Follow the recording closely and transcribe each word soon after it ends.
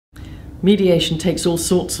Mediation takes all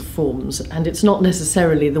sorts of forms, and it's not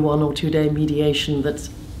necessarily the 1 or 2 day mediation that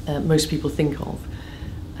most people think of.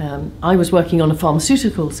 I was working on a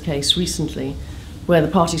pharmaceuticals case recently where the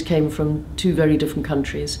parties came from 2 very different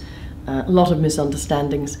countries, a lot of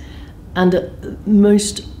misunderstandings, and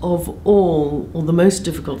most of all, or the most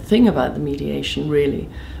difficult thing about the mediation really,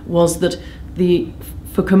 was that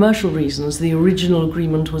for commercial reasons, the original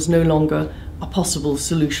agreement was no longer a possible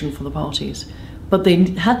solution for the parties. But they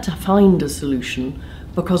had to find a solution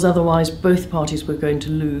because otherwise both parties were going to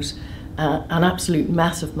lose an absolute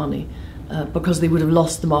mass of money because they would have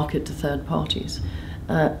lost the market to third parties.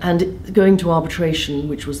 And going to arbitration,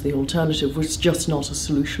 which was the alternative, was just not a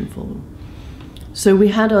solution for them. So we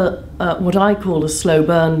had what I call a slow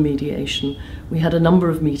burn mediation. We had a number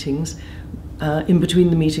of meetings. In between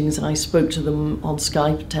the meetings, I spoke to them on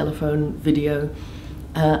Skype, telephone, video,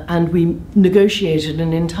 and we negotiated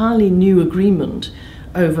an entirely new agreement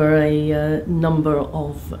over a number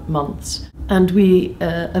of months. And we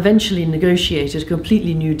eventually negotiated a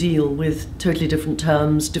completely new deal with totally different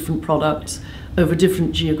terms, different products, over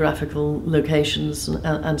different geographical locations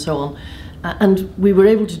and so on. And we were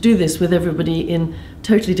able to do this with everybody in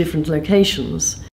totally different locations.